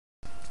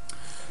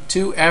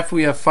2f,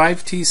 we have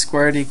 5t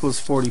squared equals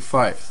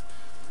 45.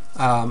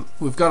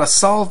 We've got to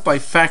solve by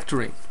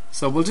factoring.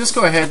 So we'll just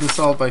go ahead and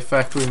solve by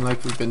factoring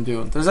like we've been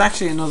doing. There's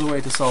actually another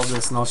way to solve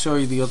this, and I'll show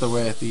you the other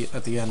way at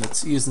the end.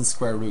 It's using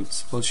square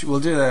roots. We'll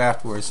do that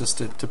afterwards just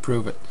to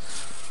prove it.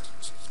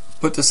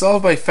 But to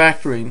solve by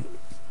factoring,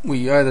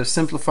 we either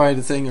simplify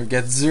the thing or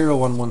get 0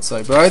 on one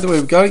side. But either way,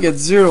 we've got to get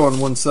 0 on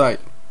one side.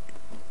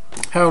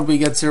 How would we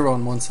get 0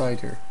 on one side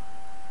here?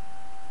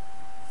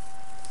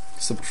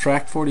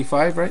 Subtract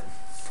 45, right,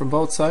 from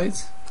both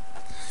sides.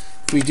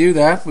 If we do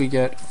that, we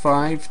get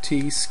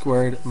 5t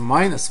squared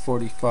minus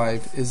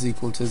 45 is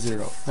equal to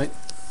 0, right?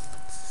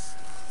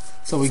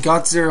 So we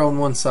got 0 on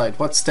one side.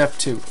 What's step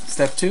 2?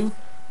 Step 2?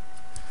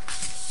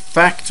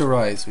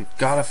 Factorize. We've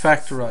got to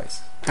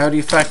factorize. How do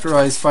you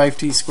factorize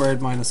 5t squared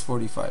minus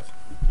 45?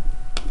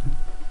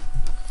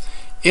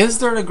 Is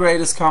there a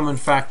greatest common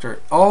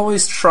factor?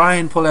 Always try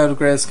and pull out a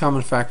greatest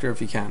common factor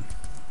if you can.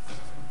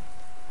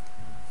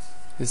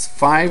 Is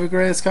 5 a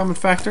greatest common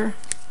factor?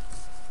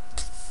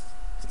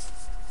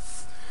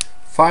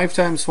 5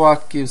 times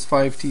what gives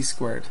 5t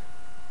squared?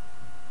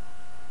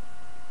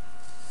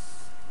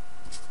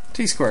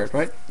 T squared,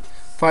 right?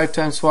 5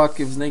 times what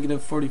gives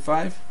negative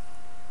 45?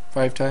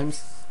 5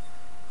 times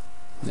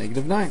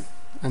negative 9.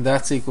 And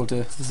that's equal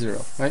to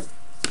 0, right?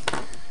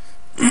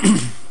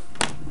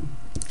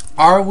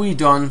 Are we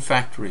done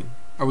factoring?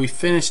 Are we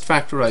finished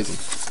factorizing?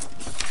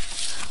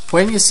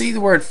 When you see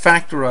the word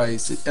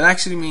factorize, it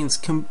actually means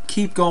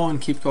keep going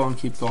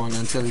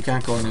until you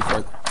can't go any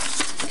further.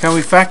 Can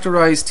we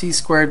factorize t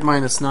squared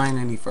minus 9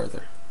 any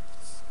further?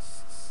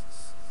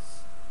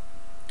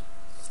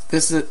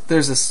 There's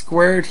a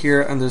squared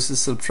here and there's a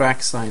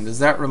subtract sign. Does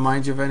that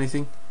remind you of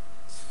anything?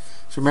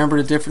 So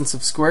remember the difference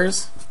of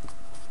squares?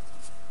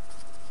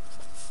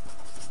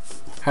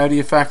 How do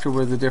you factor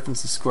with the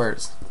difference of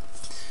squares?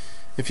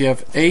 If you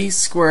have a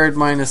squared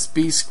minus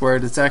b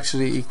squared, it's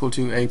actually equal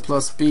to a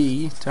plus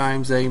b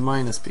times a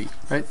minus b,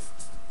 right?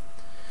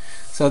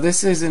 So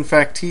this is in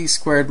fact t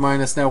squared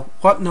minus, now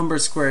what number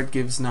squared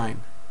gives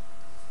 9?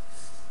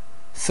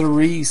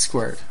 3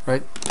 squared,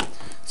 right?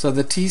 So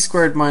the t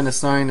squared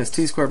minus 9 is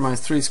t squared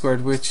minus 3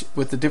 squared, which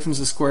with the difference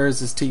of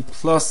squares is t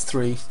plus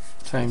 3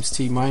 times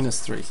t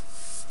minus 3.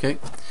 Okay.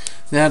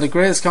 Now the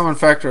greatest common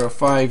factor of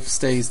 5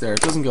 stays there,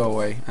 it doesn't go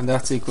away, and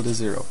that's equal to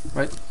 0,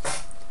 right?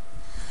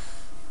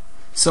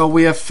 So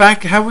we have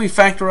have we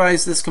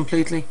factorized this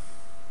completely?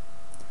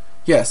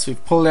 Yes,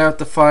 we've pulled out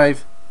the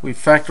 5, we've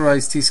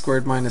factorized t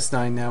squared minus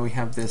 9, now we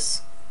have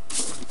this.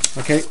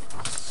 Okay?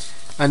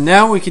 And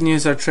now we can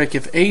use our trick.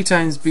 If a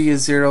times b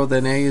is 0,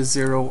 then a is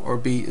 0 or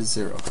b is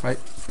 0, right?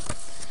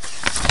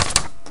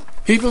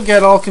 People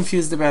get all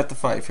confused about the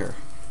 5 here.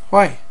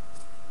 Why?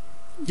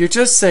 You're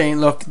just saying,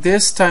 look,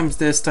 this times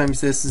this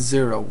times this is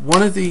 0.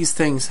 One of these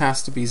things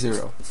has to be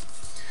 0.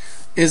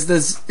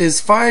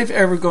 Is 5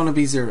 ever going to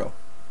be 0?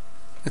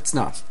 It's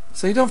not.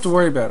 So you don't have to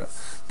worry about it.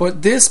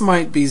 But this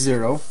might be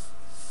 0,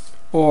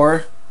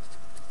 or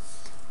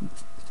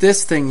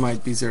this thing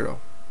might be 0,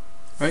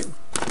 right?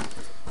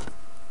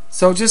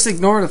 So just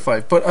ignore the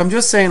 5. But I'm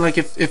just saying, like,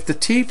 if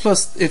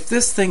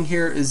this thing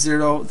here is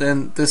 0,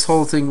 then this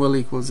whole thing will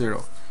equal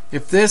 0.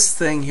 If this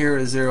thing here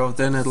is 0,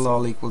 then it'll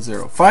all equal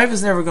 0. 5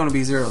 is never going to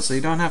be 0, so you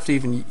don't have to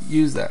even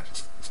use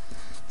that.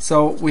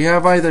 So we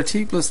have either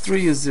t plus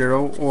 3 is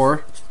 0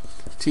 or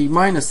t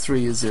minus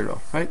 3 is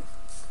 0, right?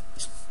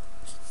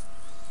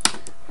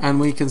 And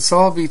we can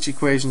solve each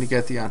equation to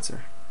get the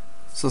answer.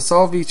 So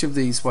solve each of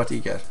these, what do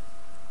you get?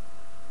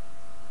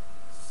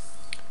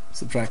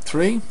 Subtract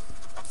 3, and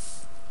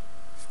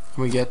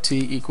we get t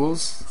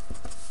equals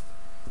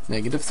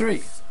negative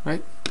 3,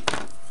 right?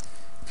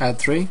 Add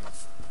 3,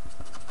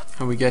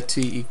 and we get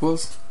t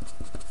equals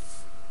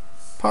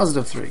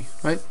positive 3,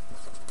 right?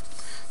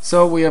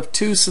 So we have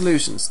two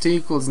solutions, t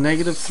equals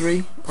negative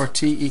 3 or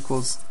t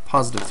equals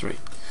positive 3.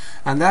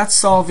 And that's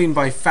solving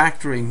by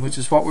factoring, which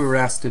is what we were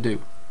asked to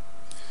do.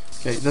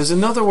 Okay, there's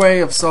another way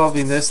of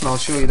solving this, and I'll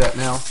show you that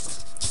now.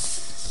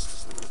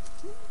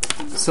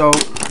 So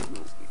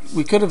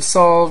we could have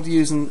solved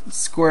using a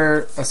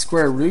square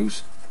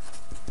root.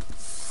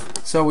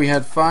 So we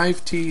had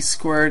 5t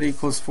squared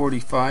equals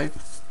 45.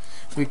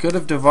 We could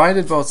have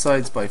divided both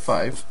sides by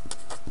 5,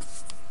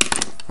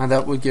 and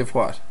that would give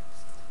what?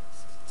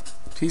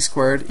 T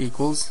squared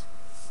equals,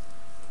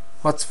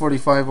 what's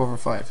 45 over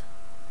 5?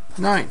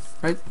 9,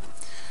 right?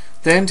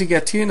 Then to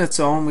get t on its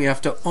own, we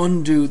have to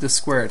undo the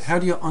squared. How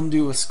do you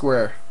undo a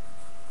square?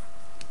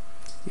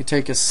 You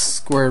take a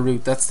square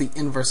root. That's the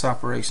inverse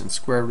operation,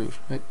 square root,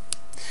 right?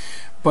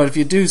 But if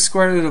you do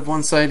square root of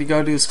one side, you got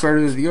to do square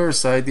root of the other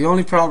side. The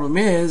only problem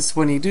is,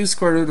 when you do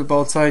square root of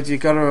both sides, you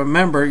got to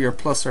remember your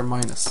plus or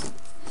minus.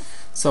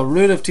 So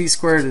root of t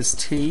squared is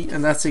t,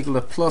 and that's equal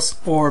to plus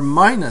or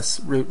minus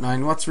root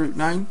 9. What's root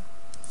 9?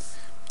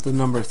 The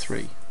number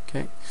 3.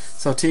 Okay,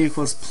 so t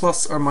equals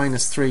plus or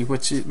minus 3,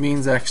 which it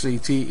means actually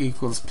t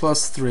equals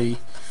plus 3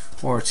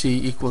 or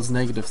t equals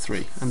negative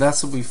 3. And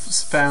that's what we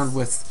found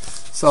with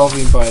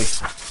solving by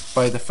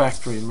the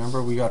factory.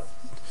 Remember, we got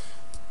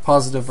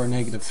positive or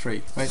negative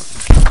 3, right?